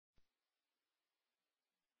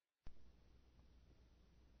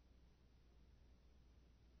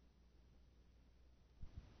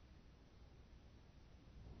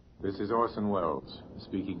This is Orson Welles,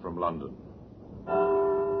 speaking from London.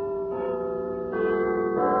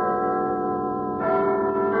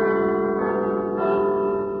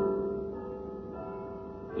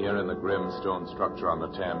 Here in the grim stone structure on the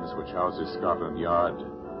Thames, which houses Scotland Yard,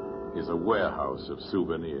 is a warehouse of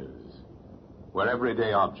souvenirs, where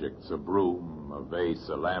everyday objects, a broom, a vase,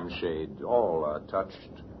 a lampshade, all are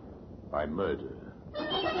touched by murder.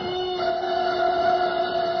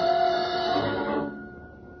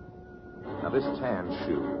 Now, this tan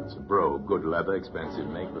shoe, it's a brogue, good leather, expensive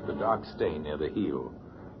make, but the dark stain near the heel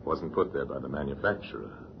wasn't put there by the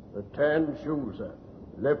manufacturer. The tan shoe, sir.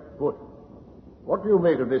 Left foot. What do you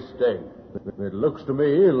make of this stain? It looks to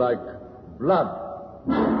me like blood.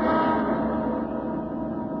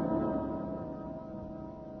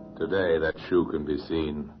 Today, that shoe can be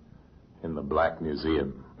seen in the Black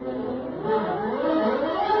Museum.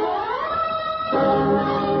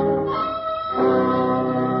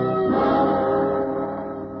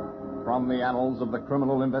 From the annals of the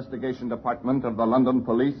Criminal Investigation Department of the London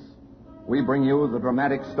Police, we bring you the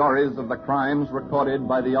dramatic stories of the crimes recorded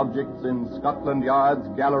by the objects in Scotland Yard's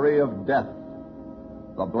Gallery of Death,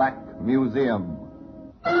 the Black Museum.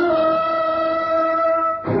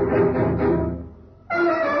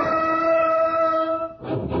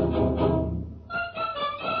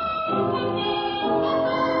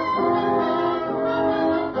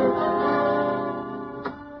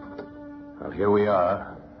 Well, here we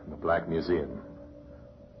are in the Black Museum,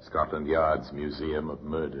 Scotland Yard's Museum of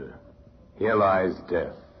Murder. Here lies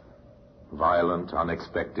death, violent,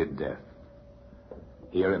 unexpected death.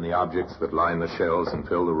 Here in the objects that line the shelves and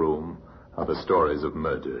fill the room are the stories of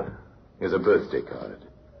murder. Here's a birthday card.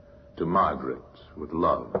 To Margaret, with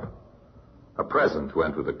love. A present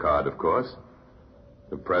went with the card, of course.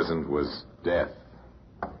 The present was death.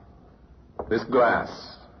 This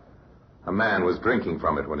glass. A man was drinking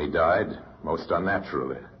from it when he died, most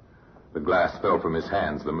unnaturally. The glass fell from his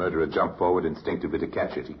hands. The murderer jumped forward instinctively to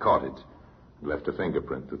catch it. He caught it. Left a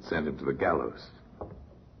fingerprint that sent him to the gallows.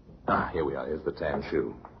 Here we are. Here's the tan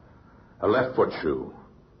shoe. A left foot shoe.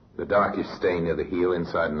 The darkish stain near the heel,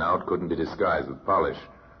 inside and out, couldn't be disguised with polish.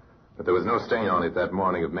 But there was no stain on it that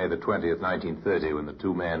morning of May the 20th, 1930, when the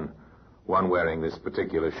two men, one wearing this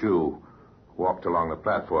particular shoe, walked along the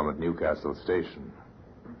platform at Newcastle Station.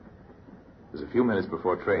 It was a few minutes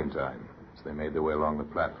before train time, as they made their way along the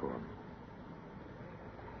platform.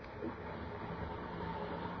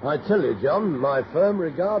 I tell you, John, my firm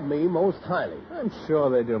regard me most highly. I'm sure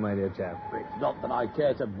they do, my dear chap. It's not that I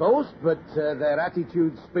care to boast, but their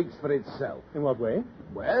attitude speaks for itself. In what way?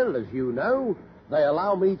 Well, as you know, they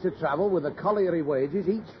allow me to travel with the colliery wages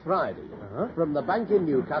each Friday. From the bank in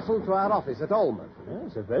Newcastle to our office at Almouth.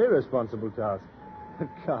 Yes, a very responsible task.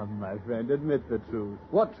 Come, my friend, admit the truth.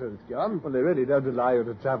 What truth, John? Well, they really don't allow you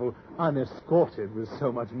to travel unescorted with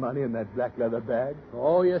so much money in that black leather bag.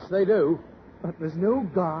 Oh, yes, they do. But there's no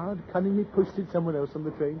guard cunningly posted someone else on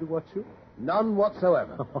the train to watch you? None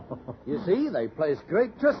whatsoever. You see, they place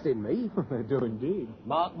great trust in me. They do indeed.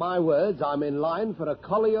 Mark my words, I'm in line for a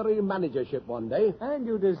colliery managership one day. And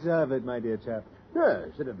you deserve it, my dear chap. Yes,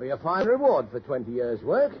 it'd be a fine reward for 20 years'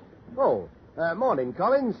 work. Oh, morning,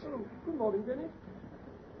 Collins. Oh, good morning, Dennis.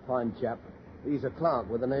 Fine chap. He's a clerk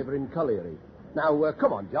with a neighbouring colliery. Now,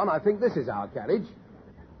 come on, John. I think this is our carriage.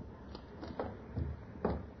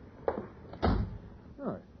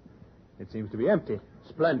 Oh, it seems to be empty.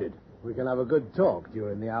 Splendid. We can have a good talk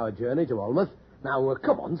during the hour journey to Almouth. Now,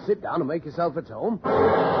 come on, sit down and make yourself at home.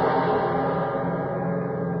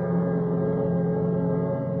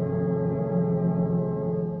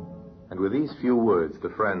 And with these few words, the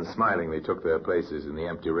friends smilingly took their places in the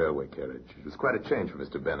empty railway carriage. It was quite a change for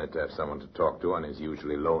Mr. Bennett to have someone to talk to on his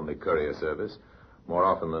usually lonely courier service. More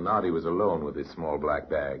often than not, he was alone with his small black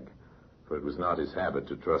bag, for it was not his habit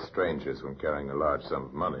to trust strangers when carrying a large sum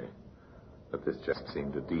of money. But this chap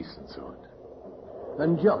seemed a decent sort.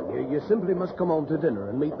 And, John, you simply must come home to dinner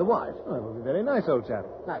and meet the wife. Oh, it will be very nice, old chap.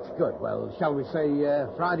 That's good. Well, shall we say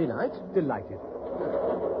Friday night? Delighted.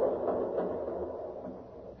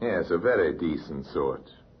 Yes, a very decent sort.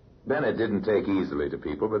 Bennett didn't take easily to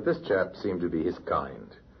people, but this chap seemed to be his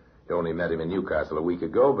kind. He only met him in Newcastle a week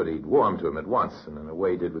ago, but he'd warmed to him at once, and in a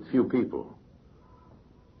way did with few people.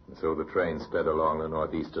 And so the train sped along the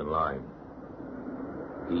northeastern line.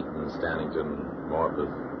 Eton, Stannington,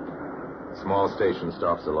 Morpeth. Small station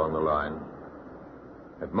stops along the line.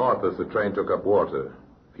 At Morpeth, the train took up water.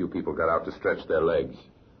 Few people got out to stretch their legs.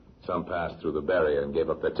 Some passed through the barrier and gave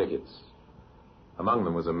up their tickets. Among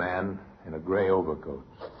them was a man in a gray overcoat.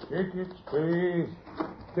 Tickets, please.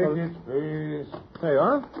 Tickets, please. There you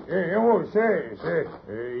are.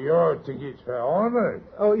 Your tickets for Almond.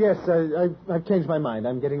 Oh, yes, I've changed my mind.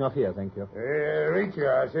 I'm getting off here, thank you.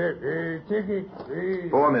 Richard, tickets, please.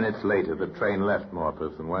 4 minutes later, the train left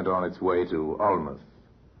Morpeth and went on its way to Almouth.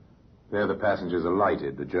 There the passengers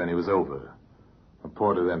alighted. The journey was over. A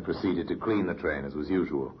porter then proceeded to clean the train, as was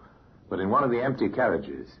usual. But in one of the empty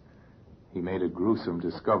carriages, he made a gruesome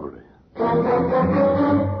discovery.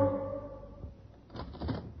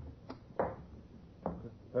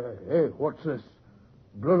 Hey, what's this?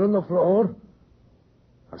 Blood on the floor?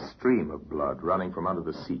 A stream of blood running from under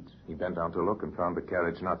the seat. He bent down to look and found the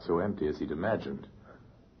carriage not so empty as he'd imagined.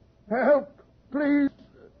 Help! Please!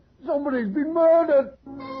 Somebody's been murdered!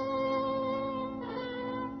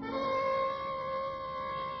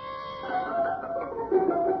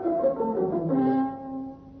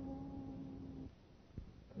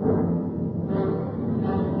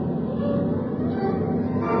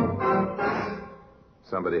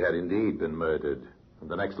 Somebody had indeed been murdered. And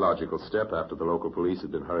the next logical step, after the local police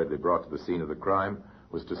had been hurriedly brought to the scene of the crime,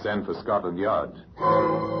 was to send for Scotland Yard.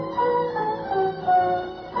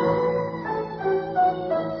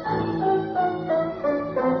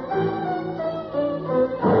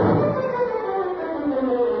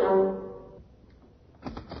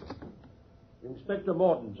 Inspector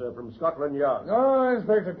Morton, sir, from Scotland Yard. Oh,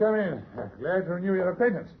 Inspector, come in. Glad to renew your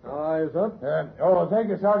acquaintance. Aye, sir. Thank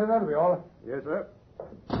you, Sergeant. That'll be all. Yes, sir.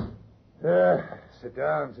 Sit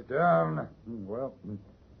down. Well,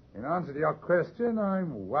 in answer to your question,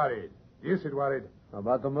 I'm worried. Deuced worried.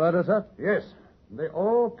 About the murder, sir? Yes. They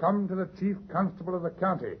all come to the chief constable of the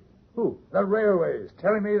county. Who? The railways,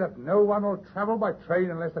 telling me that no one will travel by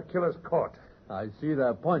train unless the killer's caught. I see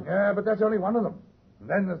their point. Yeah, but that's only one of them. And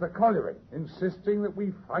then there's the colliery, insisting that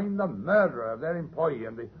we find the murderer of their employee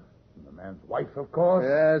and the man's wife, of course.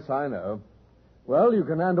 Yes, I know. Well, you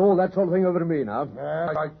can hand all that sort of thing over to me now.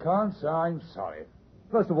 I can't, sir. I'm sorry.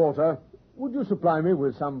 First of all, sir, would you supply me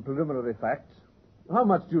with some preliminary facts? How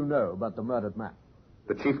much do you know about the murdered man?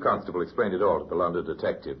 The chief constable explained it all to the London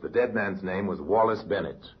detective. The dead man's name was Wallace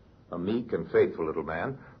Bennett, a meek and faithful little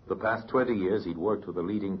man. For the past 20 years, he'd worked with the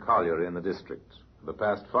leading colliery in the district. For the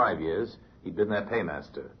past 5 years, he'd been their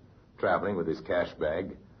paymaster, traveling with his cash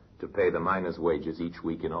bag to pay the miners' wages each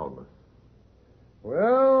week in Almouth.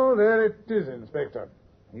 Well, there it is, Inspector.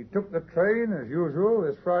 He took the train, as usual,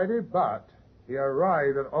 this Friday, but he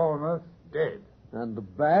arrived at Almouth dead. And the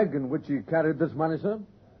bag in which he carried this money, sir?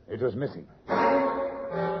 It was missing.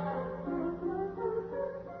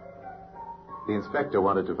 The inspector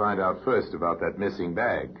wanted to find out first about that missing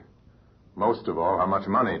bag. Most of all, how much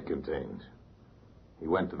money it contained. He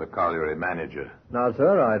went to the colliery manager. Now,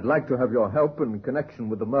 sir, I'd like to have your help in connection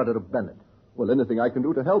with the murder of Bennett. Well, anything I can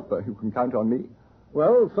do to help, you can count on me.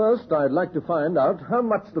 Well, first, I'd like to find out how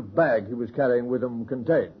much the bag he was carrying with him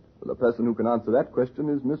contained. Well, the person who can answer that question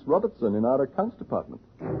is Miss Robertson in our accounts department.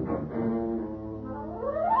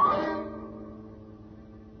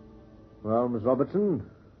 Well, Miss Robertson,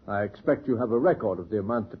 I expect you have a record of the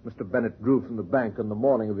amount that Mr. Bennett drew from the bank on the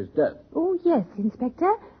morning of his death. Oh, yes,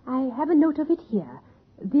 Inspector. I have a note of it here.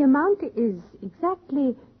 The amount is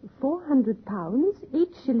exactly £400,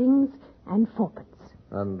 8 shillings and 4pence.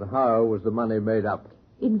 And how was the money made up?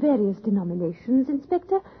 In various denominations,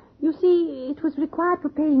 Inspector. You see, it was required for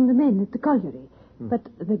paying the men at the colliery, but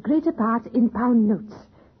the greater part in pound notes.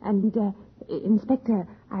 And, Inspector,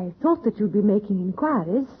 I thought that you'd be making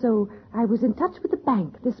inquiries, so I was in touch with the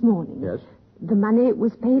bank this morning. Yes? The money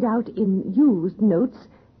was paid out in used notes,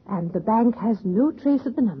 and the bank has no trace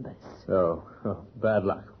of the numbers. Oh, bad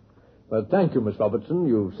luck. Well, thank you, Miss Robertson.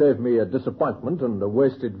 You've saved me a disappointment and a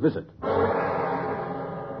wasted visit.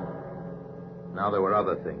 Now there were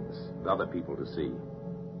other things, other people to see.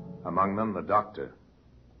 Among them, the doctor.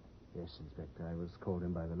 Yes, Inspector. I was called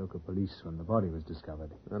in by the local police when the body was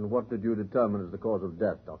discovered. And what did you determine as the cause of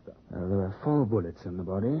death, Doctor? There were 4 bullets in the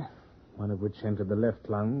body, one of which entered the left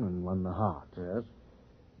lung and one the heart. Yes?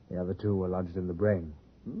 The other 2 were lodged in the brain.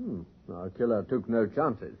 Our killer took no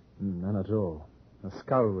chances. None at all. The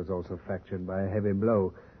skull was also fractured by a heavy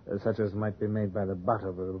blow, such as might be made by the butt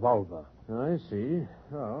of a revolver. I see.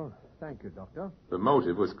 Oh, thank you, Doctor. The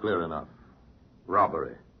motive was clear enough.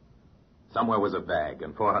 Robbery. Somewhere was a bag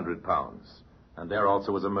and £400. And there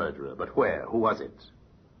also was a murderer. But where? Who was it?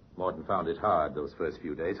 Morton found it hard those first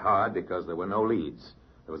few days. Hard because there were no leads.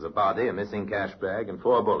 There was a body, a missing cash bag, and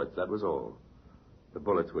 4 bullets. That was all. The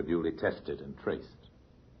bullets were duly tested and traced.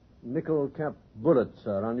 Nickel-cap bullets,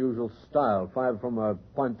 sir. Unusual style. Fired from a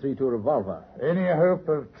 .32 revolver. Any hope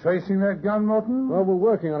of tracing that gun, Morton? Well, we're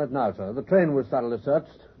working on it now, sir. The train was thoroughly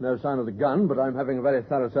searched. No sign of the gun, but I'm having a very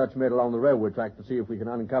thorough search made along the railway track to see if we can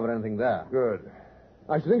uncover anything there. Good.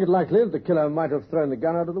 I should think it likely that the killer might have thrown the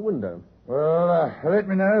gun out of the window. Well, let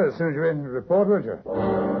me know as soon as you enter the report, won't you?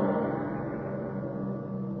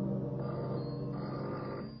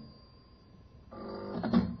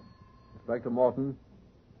 Inspector Morton.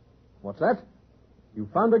 What's that? You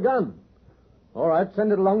found a gun. All right,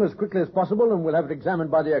 send it along as quickly as possible, and we'll have it examined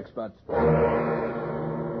by the experts.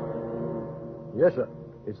 Yes, sir.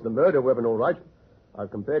 It's the murder weapon, all right. I've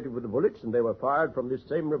compared it with the bullets, and they were fired from this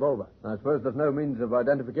same revolver. I suppose there's no means of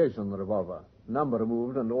identification on the revolver. Number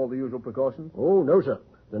removed and all the usual precautions? Oh, no, sir.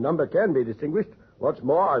 The number can be distinguished. What's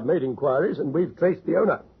more, I've made inquiries, and we've traced the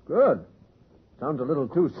owner. Good. Sounds a little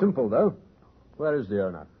too simple, though. Where is the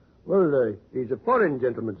owner? Well, he's a foreign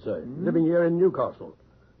gentleman, sir, living here in Newcastle.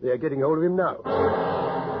 They're getting hold of him now.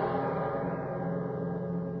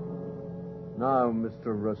 Now,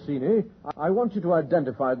 Mr. Rossini, I want you to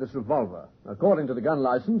identify this revolver. According to the gun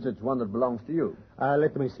license, it's one that belongs to you.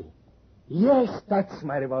 Let me see. Yes, that's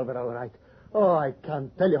my revolver, all right. Oh, I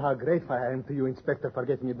can't tell you how grateful I am to you, Inspector, for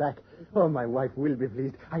getting it back. Oh, my wife will be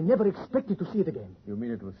pleased. I never expected to see it again. You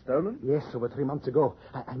mean it was stolen? Yes, over 3 months ago.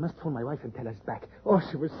 I must phone my wife and tell us back. Oh,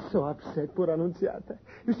 she was so upset, poor Annunziata.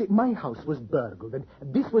 You see, my house was burgled, and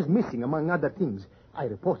this was missing, among other things. I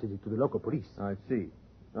reported it to the local police. I see.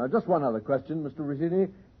 Just one other question, Mr. Rossini.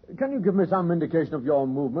 Can you give me some indication of your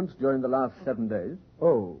movements during the last 7 days?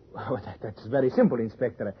 That's very simple,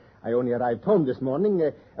 Inspector. I only arrived home this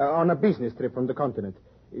morning on a business trip from the continent.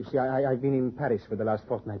 You see, I've been in Paris for the last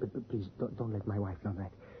fortnight, but please, don't let my wife know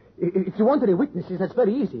that. If you want any witnesses, that's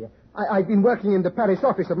very easy. I've been working in the Paris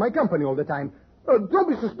office of my company all the time. Don't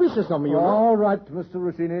be suspicious of me, you know. All right, Mr.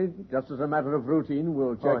 Rossini. Just as a matter of routine,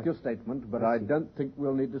 we'll check your statement, but I don't think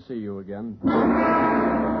we'll need to see you again.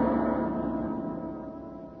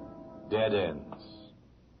 Dead ends.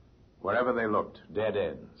 Wherever they looked, dead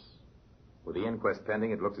ends. With the inquest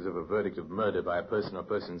pending, it looked as if a verdict of murder by a person or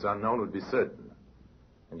persons unknown would be certain.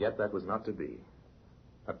 And yet that was not to be.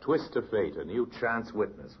 A twist of fate, a new chance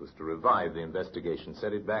witness, was to revive the investigation,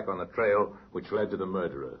 set it back on the trail which led to the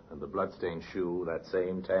murderer, and the bloodstained shoe, that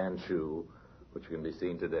same tan shoe, which can be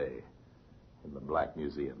seen today in the Black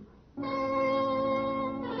Museum.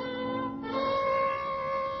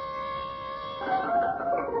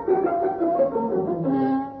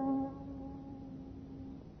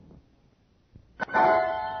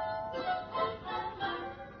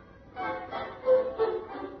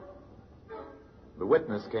 The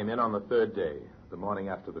witness came in on the third day, the morning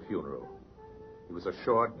after the funeral. He was a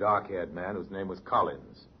short, dark-haired man whose name was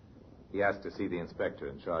Collins. He asked to see the inspector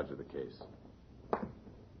in charge of the case.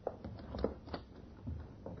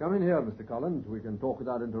 Come in here, Mr. Collins. We can talk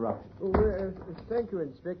without interruption. Thank you,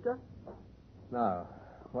 Inspector. Now,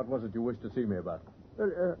 what was it you wished to see me about?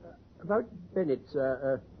 About Bennett,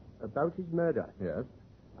 about his murder. Yes?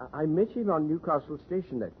 I met him on Newcastle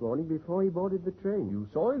Station that morning before he boarded the train. You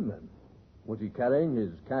saw him then? Was he carrying his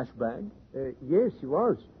cash bag? Yes, he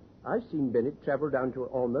was. I've seen Bennett travel down to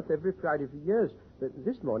Alnmouth every Friday for years. But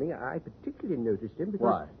this morning, I particularly noticed him because...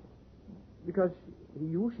 Why? Because he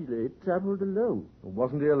usually traveled alone.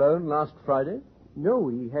 Wasn't he alone last Friday? No,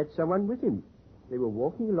 he had someone with him. They were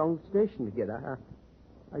walking along the station together.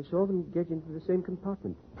 I saw them get into the same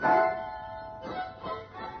compartment.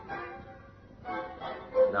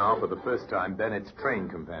 Now, for the first time, Bennett's train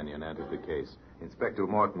companion entered the case. Inspector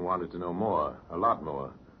Morton wanted to know more, a lot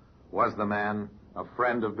more. Was the man a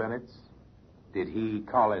friend of Bennett's? Did he,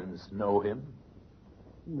 Collins, know him?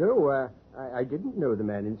 No, I didn't know the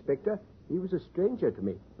man, Inspector. He was a stranger to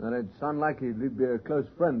me. Then it's unlikely he'd be a close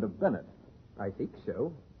friend of Bennett. I think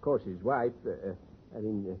so. Of course, his wife,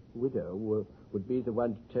 widow, would be the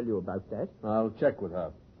one to tell you about that. I'll check with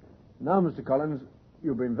her. Now, Mr. Collins,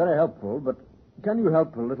 you've been very helpful, but can you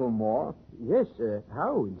help a little more? Yes,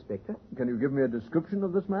 how, Inspector? Can you give me a description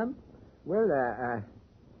of this man? Well,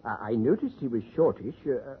 I noticed he was shortish,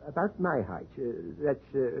 about my height. That's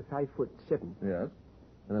 5'7". Yes.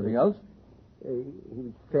 Anything else? He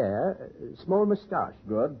was fair, small moustache.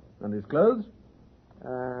 Good. And his clothes?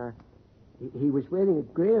 He was wearing a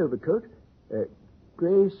grey overcoat,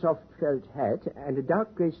 grey soft felt hat, and a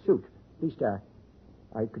dark grey suit. At least,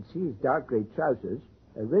 I could see his dark grey trousers,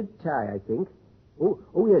 a red tie, I think.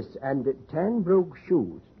 Oh, yes, and tan brogue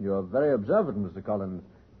shoes. You're very observant, Mr. Collins.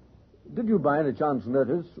 Did you by any chance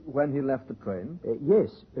notice when he left the train?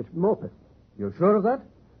 Yes, at Morpeth. You're sure of that?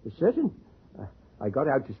 Certain. I got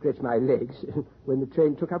out to stretch my legs when the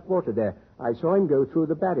train took up water there. I saw him go through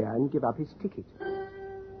the barrier and give up his ticket.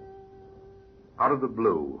 Out of the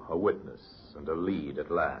blue, a witness and a lead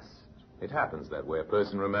at last. It happens that way. A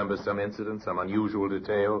person remembers some incident, some unusual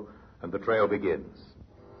detail, and the trail begins.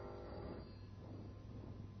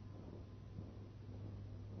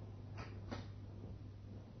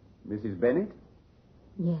 Mrs. Bennett?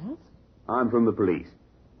 Yes? I'm from the police.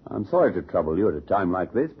 I'm sorry to trouble you at a time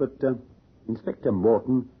like this, but Inspector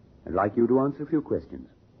Morton, I'd like you to answer a few questions.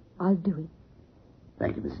 I'll do it.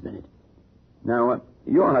 Thank you, Mrs. Bennett. Now,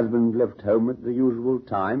 your husband left home at the usual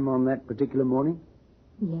time on that particular morning?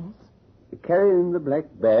 Yes? Carrying the black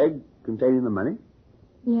bag containing the money?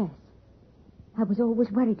 Yes. I was always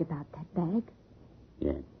worried about that bag.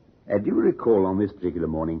 Yes. Do you recall on this particular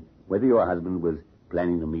morning whether your husband was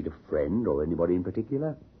planning to meet a friend or anybody in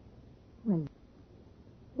particular? Well,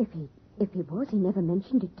 if he was, he never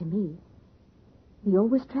mentioned it to me. He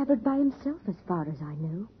always traveled by himself as far as I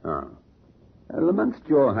know. Ah. Amongst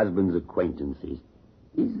your husband's acquaintances,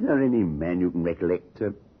 is there any man you can recollect,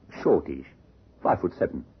 shortish,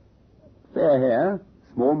 5'7", fair hair,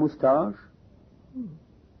 small moustache?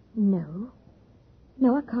 No.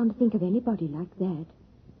 No, I can't think of anybody like that.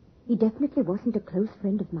 He definitely wasn't a close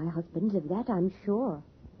friend of my husband's, of that I'm sure.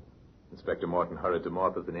 Inspector Morton hurried to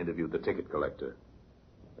Morpeth and interviewed the ticket collector.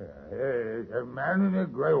 A man in a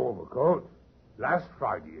grey overcoat. Last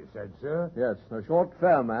Friday, you said, sir? Yes, a short,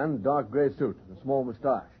 fair man, dark grey suit, a small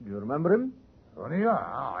moustache. Do you remember him? Funny,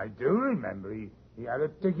 I do remember. He had a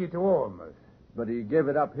ticket to Ormond. But he gave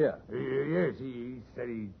it up here. Yes, he said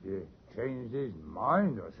he'd changed his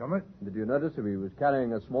mind or something. Did you notice if he was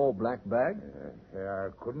carrying a small black bag? I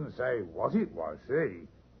couldn't say what it was, see.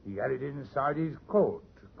 He had it inside his coat,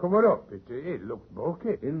 covered up. It looked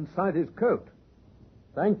bulky. Inside his coat?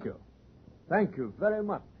 Thank you. Thank you very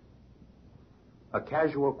much. A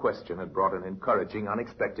casual question had brought an encouraging,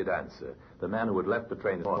 unexpected answer. The man who had left the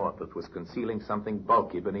train at Morpeth was concealing something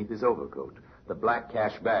bulky beneath his overcoat. The black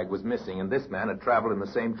cash bag was missing, and this man had traveled in the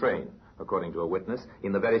same train, according to a witness,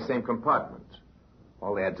 in the very same compartment.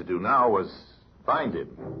 All they had to do now was find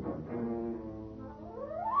him.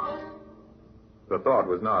 The thought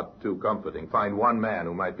was not too comforting. Find one man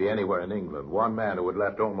who might be anywhere in England, one man who had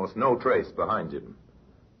left almost no trace behind him.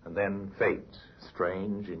 And then fate,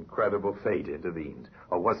 strange, incredible fate, intervened.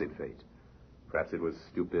 Or was it fate? Perhaps it was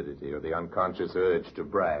stupidity or the unconscious urge to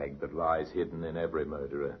brag that lies hidden in every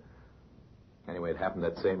murderer. Anyway, it happened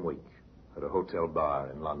that same week at a hotel bar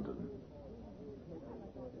in London.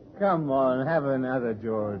 Come on, have another,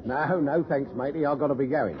 George. No, thanks, matey. I've got to be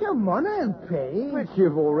going. Come on, I'll pay. But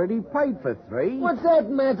you've already paid for 3. What's that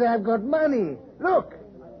matter? I've got money. Look.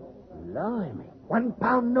 Blimey.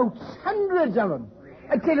 £1 notes, hundreds of them.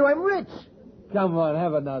 I tell you, I'm rich. Come on,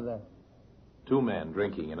 have another. 2 men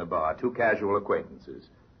drinking in a bar, 2 casual acquaintances.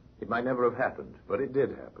 It might never have happened, but it did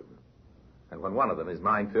happen. And when one of them, his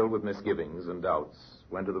mind filled with misgivings and doubts,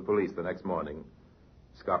 went to the police the next morning,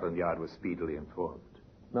 Scotland Yard was speedily informed.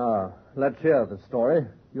 Now, let's hear the story.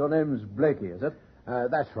 Your name's Blakey, is it?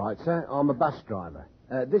 That's right, sir. I'm a bus driver.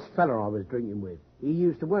 This fella I was drinking with, he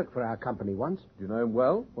used to work for our company once. Do you know him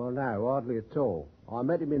well? Well, no, hardly at all. I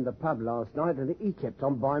met him in the pub last night, and he kept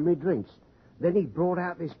on buying me drinks. Then he brought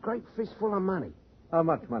out this great fistful of money. How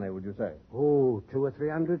much money would you say? Oh, 200 or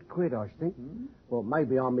 300 quid, I think. Well,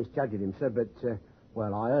 maybe I'm misjudging him, sir, but,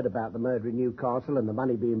 well, I heard about the murder in Newcastle and the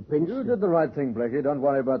money being pinched. You did the right thing, Blakey. Don't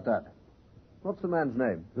worry about that. What's the man's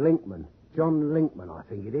name? Linkman. John Linkman, I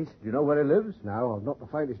think it is. Do you know where he lives? No, I've not the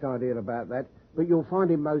faintest idea about that. But you'll find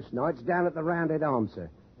him most nights down at the Roundhead Arms, sir,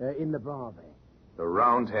 in the bar there. The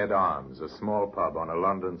Roundhead Arms, a small pub on a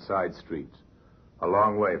London side street, a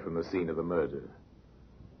long way from the scene of the murder.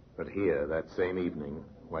 But here, that same evening,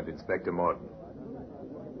 went Inspector Morton.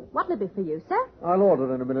 What'll it be for you, sir? I'll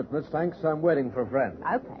order in a minute, miss. Thanks. I'm waiting for a friend.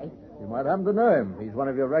 Okay. You might happen to know him. He's one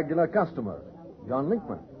of your regular customers. John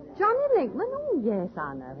Linkman. Johnny Linkman? Oh, yes,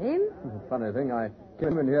 I know him. Funny thing, I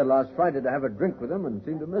came in here last Friday to have a drink with him and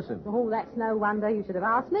seemed to miss him. Oh, that's no wonder. You should have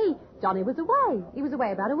asked me. Johnny was away. He was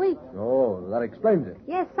away about a week. Oh, that explains it.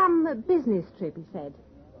 Yes, some business trip, he said.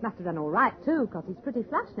 Must have done all right, too, because he's pretty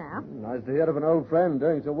flush now. Nice to hear of an old friend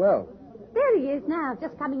doing so well. There he is now,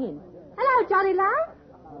 just coming in. Hello, Johnny, love.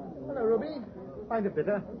 Hello, Ruby. Find a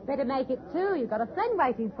bitter. Better make it, too. You've got a friend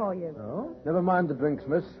waiting for you. Oh? Never mind the drinks,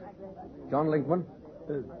 miss. John Linkman.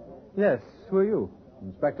 Yes, who are you?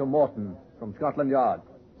 Inspector Morton from Scotland Yard.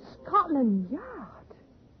 Scotland Yard?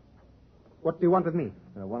 What do you want with me?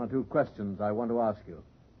 1 or 2 questions I want to ask you.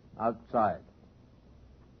 Outside.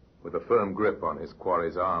 With a firm grip on his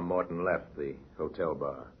quarry's arm, Morton left the hotel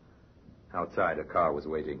bar. Outside, a car was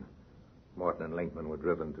waiting. Morton and Linkman were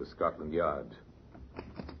driven to Scotland Yard.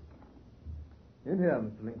 In here,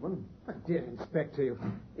 Mr. Linkman. My dear Inspector,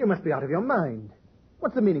 you must be out of your mind.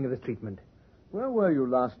 What's the meaning of this treatment? Where were you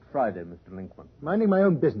last Friday, Mr. Linkman? Minding my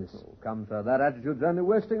own business. Oh, come, sir. That attitude's only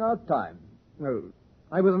wasting our time. No,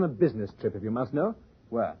 I was on a business trip, if you must know.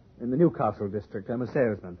 Where? In the Newcastle district. I'm a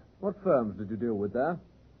salesman. What firms did you deal with there?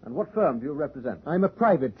 And what firm do you represent? I'm a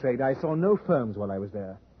private trade. I saw no firms while I was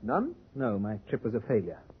there. None? No, my trip was a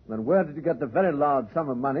failure. Then where did you get the very large sum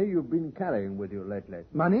of money you've been carrying with you lately?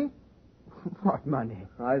 Money? What money?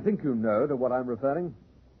 I think you know to what I'm referring.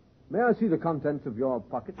 May I see the contents of your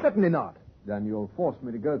pocket? Certainly not. Then you'll force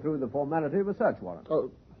me to go through the formality of a search warrant.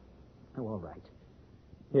 Oh, all right.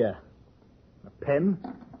 Here. A pen.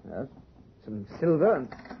 Yes. Some silver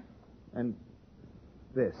and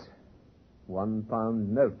this. £1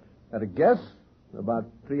 notes. At a guess, about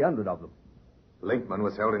 300 of them. Linkman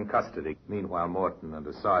was held in custody. Meanwhile, Morton and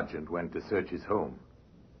a sergeant went to search his home.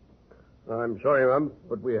 I'm sorry, ma'am,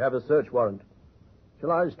 but we have a search warrant.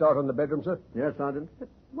 Shall I start on the bedroom, sir? Yes, Sergeant? But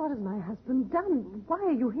what has my husband done? Why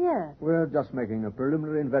are you here? We're just making a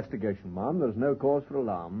preliminary investigation, Ma'am. There's no cause for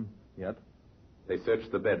alarm yet. They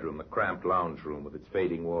searched the bedroom, the cramped lounge room with its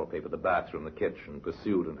fading wallpaper, the bathroom, the kitchen,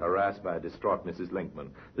 pursued and harassed by a distraught Mrs. Linkman.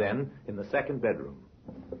 Then, in the second bedroom.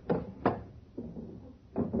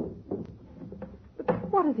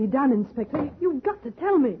 What has he done, Inspector? You've got to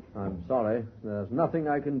tell me. I'm sorry. There's nothing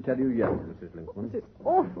I can tell you yet, Mrs. Linkman. This is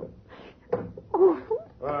awful. Awful?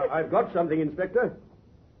 I've got something, Inspector.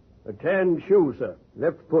 A tan shoe, sir.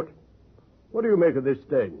 Left foot. What do you make of this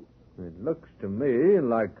stain? It looks to me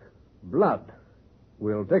like blood.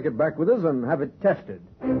 We'll take it back with us and have it tested.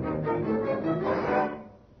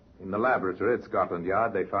 In the laboratory at Scotland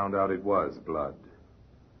Yard, they found out it was blood.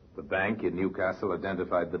 The bank in Newcastle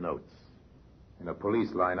identified the notes. In a police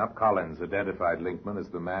lineup, Collins identified Linkman as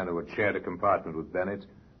the man who had shared a compartment with Bennett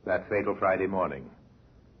that fatal Friday morning.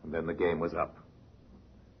 And then the game was up.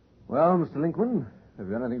 Well, Mr. Linkman, have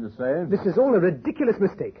you anything to say? This is all a ridiculous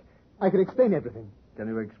mistake. I can explain everything. Can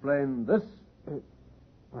you explain this?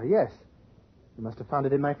 Why, yes. You must have found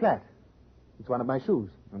it in my flat. It's one of my shoes.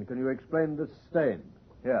 And can you explain this stain?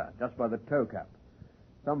 Here, just by the toe cap.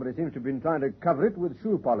 Somebody seems to have been trying to cover it with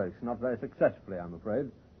shoe polish. Not very successfully, I'm afraid.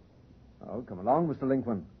 Oh, come along, Mr.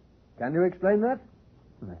 Linkman. Can you explain that?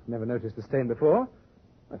 I've never noticed the stain before.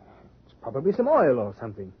 It's probably some oil or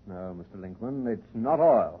something. No, Mr. Linkman, it's not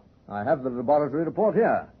oil. I have the laboratory report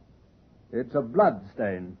here. It's a blood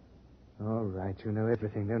stain. All right, you know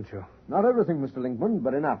everything, don't you? Not everything, Mr. Linkman,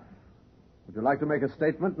 but enough. Would you like to make a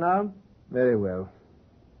statement now? Very well.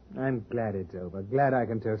 I'm glad it's over. Glad I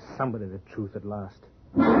can tell somebody the truth at last.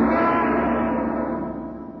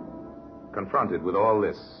 Confronted with all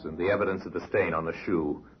this and the evidence of the stain on the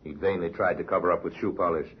shoe he'd vainly tried to cover up with shoe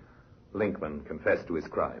polish, Linkman confessed to his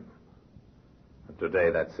crime. And today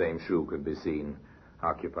that same shoe could be seen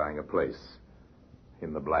occupying a place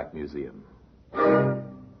in the Black Museum.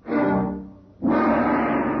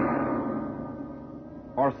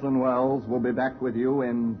 Orson Welles will be back with you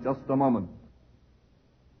in just a moment.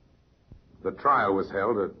 The trial was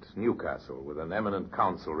held at Newcastle, with an eminent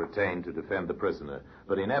counsel retained to defend the prisoner.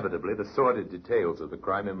 But inevitably, the sordid details of the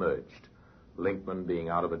crime emerged. Linkman, being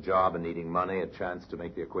out of a job and needing money, a chance to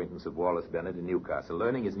make the acquaintance of Wallace Bennett in Newcastle.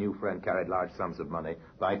 Learning his new friend carried large sums of money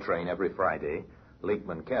by train every Friday,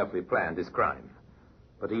 Linkman carefully planned his crime.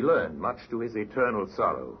 But he learned, much to his eternal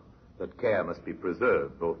sorrow, that care must be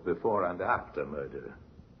preserved both before and after murder.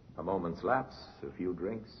 A moment's lapse, a few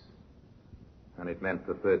drinks, and it meant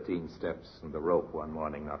the 13 steps and the rope one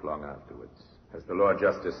morning not long afterwards. As the Lord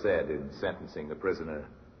Justice said in sentencing the prisoner,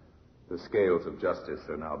 the scales of justice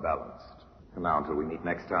are now balanced. And now until we meet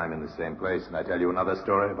next time in the same place and I tell you another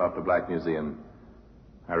story about the Black Museum,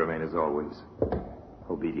 I remain as always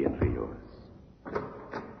obediently yours.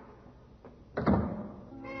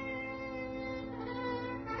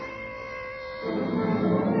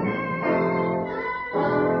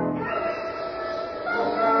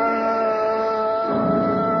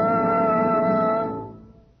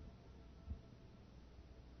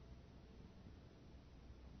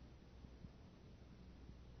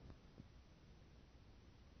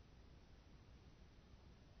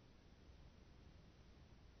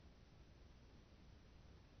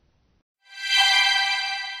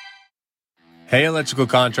 Hey, electrical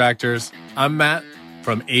contractors. I'm Matt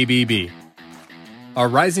from ABB. Are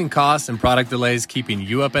rising costs and product delays keeping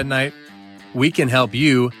you up at night? We can help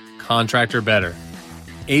you contractor better.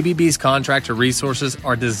 ABB's contractor resources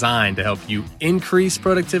are designed to help you increase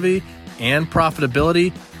productivity and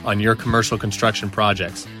profitability on your commercial construction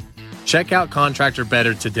projects. Check out Contractor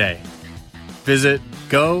Better today. Visit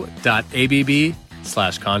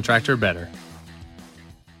go.abb/contractorbetter.